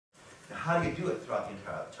how do you do it throughout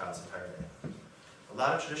the child's entire day? A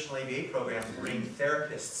lot of traditional ABA programs bring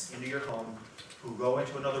therapists into your home who go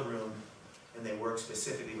into another room and they work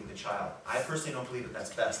specifically with the child. I personally don't believe that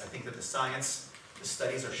that's best. I think that the science, the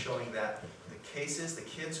studies are showing that the cases, the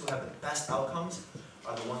kids who have the best outcomes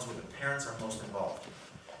are the ones where the parents are most involved.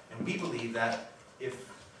 And we believe that if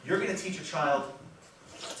you're going to teach a child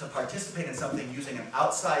to participate in something using an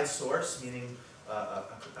outside source, meaning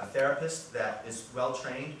a therapist that is well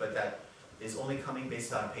trained but that is only coming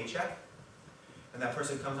based on a paycheck, and that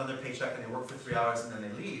person comes on their paycheck and they work for 3 hours and then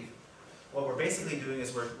they leave, what we're basically doing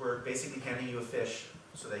is we're basically handing you a fish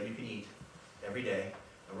so that you can eat every day,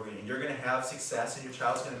 and you're going to have success and your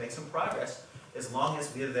child's going to make some progress as long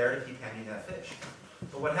as we're there to keep handing that fish.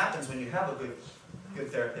 But what happens when you have a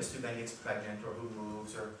good therapist who then gets pregnant or who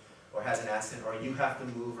moves or has an accident or you have to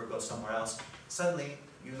move or go somewhere else, suddenly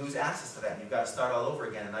you lose access to that. You've got to start all over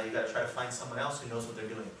again, and now you've got to try to find someone else who knows what they're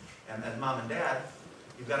doing. And mom and dad,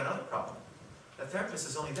 you've got another problem. The therapist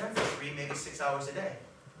is only there for 3, maybe 6 hours a day.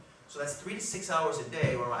 So that's 3 to 6 hours a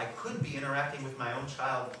day where I could be interacting with my own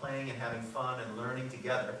child, playing and having fun and learning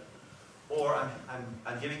together, or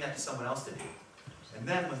I'm giving that to someone else to do. And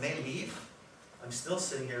then when they leave, I'm still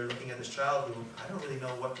sitting here looking at this child who I don't really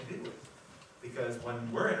know what to do with. Because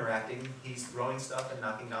when we're interacting, he's throwing stuff and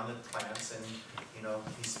knocking down the plants, and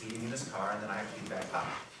he's speeding in his car, and then I have to be back up.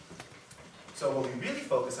 So what we really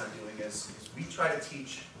focus on doing is we try to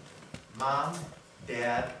teach mom,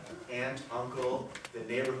 dad, aunt, uncle, the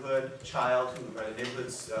neighborhood child, or the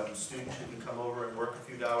neighborhood student who can come over and work a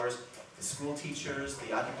few hours, the school teachers,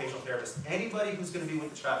 the occupational therapists, anybody who's going to be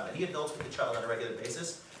with the child, any adults with the child on a regular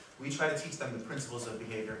basis, we try to teach them the principles of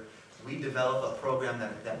behavior. We develop a program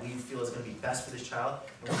that we feel is going to be best for this child,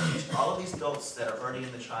 and we teach all of these adults that are already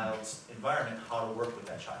in the child's environment how to work with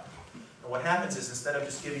that child. And what happens is, instead of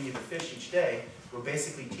just giving you the fish each day, we're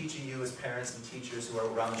basically teaching you as parents and teachers who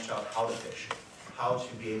are around this child how to fish, how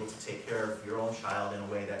to be able to take care of your own child in a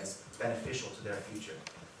way that is beneficial to their future.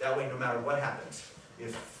 That way, no matter what happens,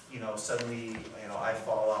 if suddenly I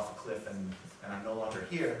fall off a cliff and I'm no longer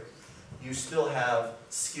here, you still have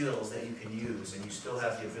skills that you can use, and you still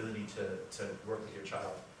have the ability to work with your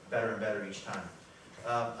child better and better each time.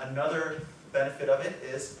 Another benefit of it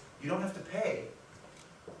is you don't have to pay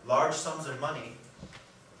large sums of money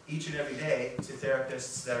each and every day to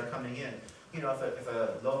therapists that are coming in. If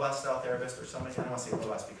a low-cost style therapist or somebody, I don't want to say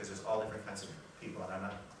low-cost because there's all different kinds of people, and I'm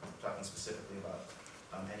not talking specifically about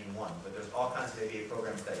any one, but there's all kinds of ABA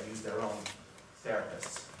programs that use their own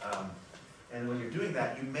therapists. And when you're doing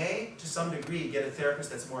that, you may, to some degree, get a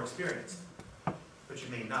therapist that's more experienced, but you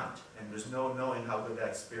may not. And there's no knowing how good that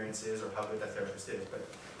experience is or how good that therapist is. But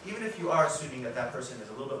even if you are assuming that that person is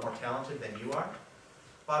a little bit more talented than you are,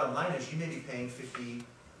 bottom line is you may be paying 50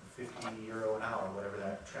 euro an hour, whatever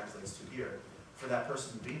that translates to here, for that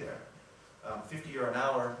person to be there. 50 euro an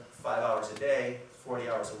hour, 5 hours a day, 40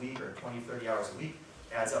 hours a week, or 20, 30 hours a week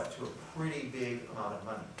adds up to a pretty big amount of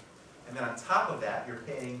money. And then on top of that, you're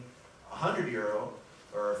paying 100 euro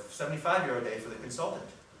or 75 euro a day for the consultant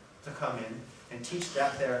to come in and teach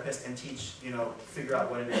that therapist and teach, figure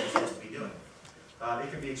out what it is you're supposed to be doing.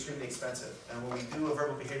 It can be extremely expensive. And when we do a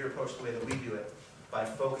verbal behavior approach the way that we do it, by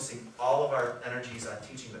focusing all of our energies on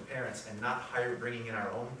teaching the parents and not bringing in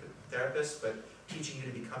our own therapists, but teaching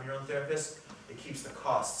you to become your own therapist, it keeps the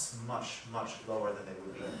costs much, much lower than they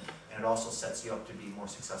would be. And it also sets you up to be more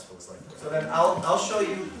successful as life. So then I'll show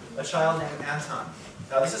you a child named Anton.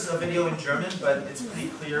 Now this is a video in German, but it's pretty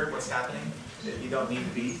clear what's happening. You don't need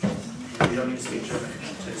to speak German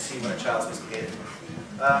to see when a child's misbehaving.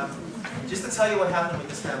 Just to tell you what happened with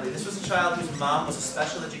this family, this was a child whose mom was a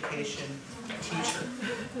special education teacher.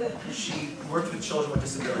 She worked with children with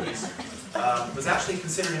disabilities. Was actually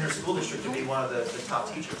considered in her school district to be one of the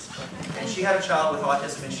top teachers. And she had a child with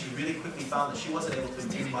autism, and she really quickly found that she wasn't able to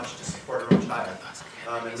do much to support her own child,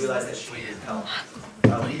 and realized that she needed help.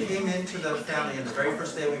 When he came into the family, and the very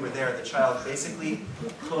first day we were there, the child basically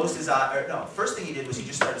closed his eyes. First thing he did was he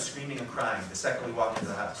just started screaming and crying the second we walked into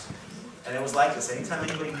the house. And it was like this. Anytime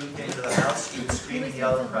anybody moved into the house, he would scream and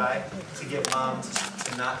yell and cry to get mom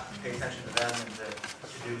to not pay attention to them and to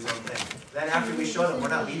do his own thing. Then after we showed him, we're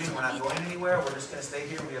not leaving, we're not going anywhere, we're just going to stay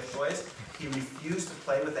here, we have toys, he refused to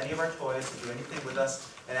play with any of our toys, to do anything with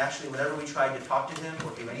us, and actually whenever we tried to talk to him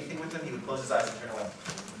or do anything with him, he would close his eyes and turn away.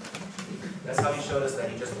 That's how he showed us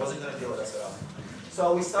that he just wasn't going to deal with us at all.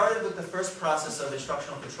 So we started with the first process of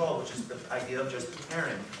instructional control, which is the idea of just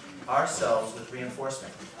preparing ourselves with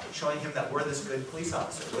reinforcement, showing him that we're this good police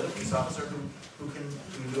officer. We're the police officer who can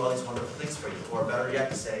do all these wonderful things for you. Or better yet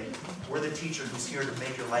to say, we're the teacher who's here to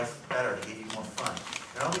make your life better, to give you more fun.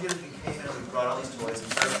 And all we did is we came in and we brought all these toys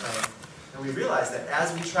and started playing. And we realized that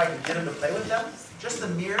as we tried to get him to play with them, just the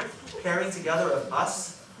mere pairing together of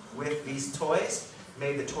us with these toys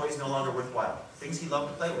made the toys no longer worthwhile. Things he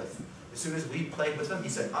loved to play with. As soon as we played with them, he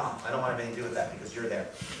said, I don't want anything to do with that because you're there.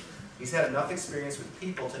 He's had enough experience with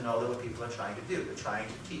people to know that what people are trying to do. They're trying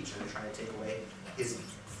to teach, and they're trying to take away his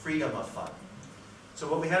freedom of fun. So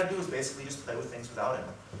what we had to do was basically just play with things without him.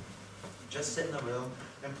 Just sit in the room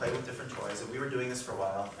and play with different toys. And we were doing this for a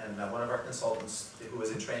while, and one of our consultants, who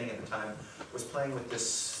was in training at the time, was playing with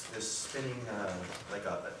this spinning,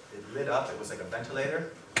 it lit up, it was like a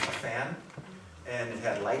ventilator, a fan, and it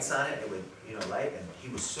had lights on it, it would, light, and he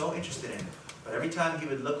was so interested in it. But every time he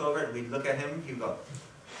would look over it and we'd look at him, he'd go,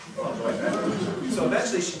 So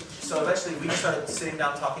eventually we started sitting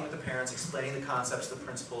down, talking with the parents, explaining the concepts, the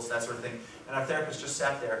principles, that sort of thing. And our therapist just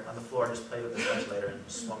sat there on the floor and just played with the ventilator and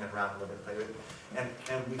just swung it around a little bit, played with it. And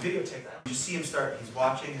we videotaped that. You see him start, he's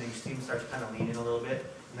watching, and you see him start to kind of lean in a little bit.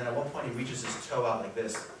 And then at one point he reaches his toe out like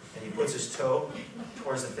this, and he puts his toe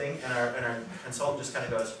towards the thing, and our consultant just kind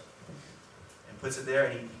of goes, and puts it there,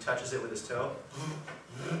 and he touches it with his toe.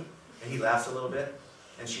 And he laughs a little bit,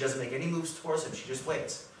 and she doesn't make any moves towards him, she just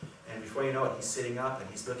waits. And before you know it, he's sitting up and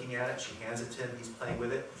he's looking at it, she hands it to him, he's playing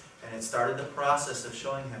with it, and it started the process of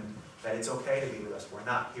showing him that it's okay to be with us. We're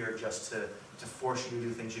not here just to force you to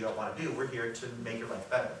do things you don't want to do, we're here to make your life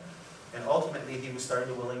better. And ultimately, he was starting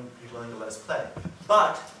to be willing to let us play.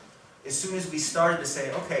 But as soon as we started to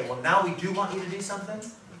say, okay, well now we do want you to do something,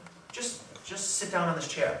 just sit down on this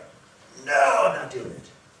chair. No, I'm not doing it.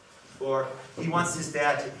 Or he wants his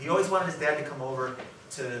dad he always wanted his dad to come over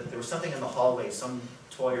to, there was something in the hallway, some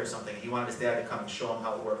toy or something, he wanted his dad to come and show him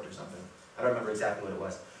how it worked or something. I don't remember exactly what it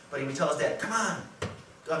was. But he would tell his dad, come on,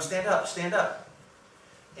 stand up, stand up.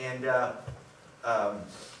 And at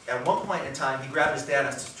one point in time, he grabbed his dad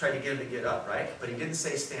and tried to get him to get up, right? But he didn't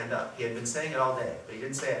say stand up. He had been saying it all day, but he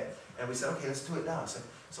didn't say it. And we said, okay, let's do it now.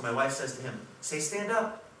 So my wife says to him, say stand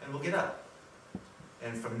up, and we'll get up.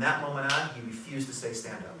 And from that moment on, he refused to say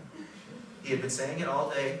stand up. He had been saying it all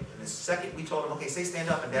day, and the second we told him, okay, say stand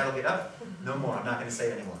up, and Dad will get up, no more, I'm not going to say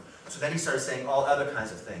it anymore. So then he started saying all other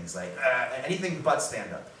kinds of things, like anything but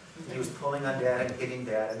stand up. And he was pulling on Dad and hitting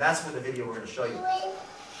Dad, and that's what the video we're going to show you.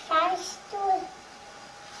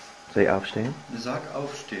 Say aufstehen. Sag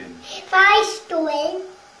aufstehen. Freistuhl.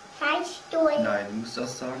 Freistuhl. Nein, du musst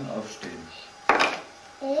das sagen, aufstehen.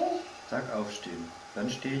 Sag aufstehen. Dann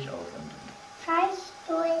stehe ich auf.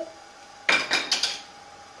 Freistuhl.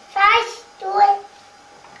 Freistuhl.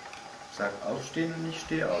 Sag aufstehen und ich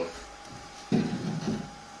stehe auf.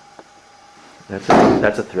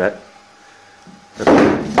 That's a threat. Hör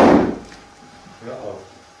auf.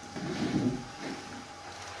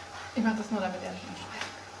 Ich mach das nur, damit er nicht mehr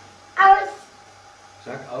schreit. Aus.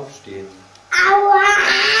 Sag aufstehen. Aua.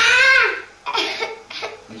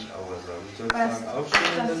 Nicht Aua sagen. Ich soll sagen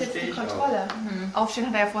aufstehen und dann stehe ich auf. Kontrolle. Aufstehen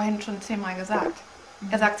hat er ja vorhin schon 10-mal gesagt.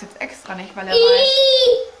 Er sagt es jetzt extra nicht, weil er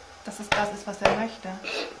weiß, dass es das ist, was er möchte.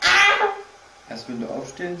 Erst wenn du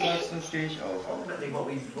aufstehen sagst, dann stehe ich auf. Ultimately, what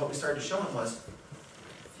we started to show him was,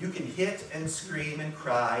 you can hit and scream and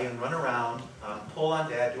cry and run around, pull on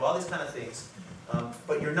Dad, do all these kind of things,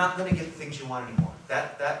 but you're not going to get the things you want anymore.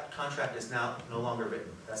 That contract is now no longer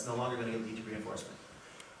written. That's no longer going to lead to reinforcement.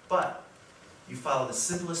 But you follow the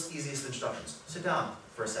simplest, easiest instructions. Sit down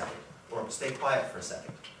for a second, or stay quiet for a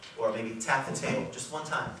second, or maybe tap the table just one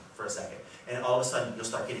time for a second, and all of a sudden you'll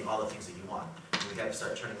start getting all the things that you want. And we got to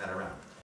start turning that around.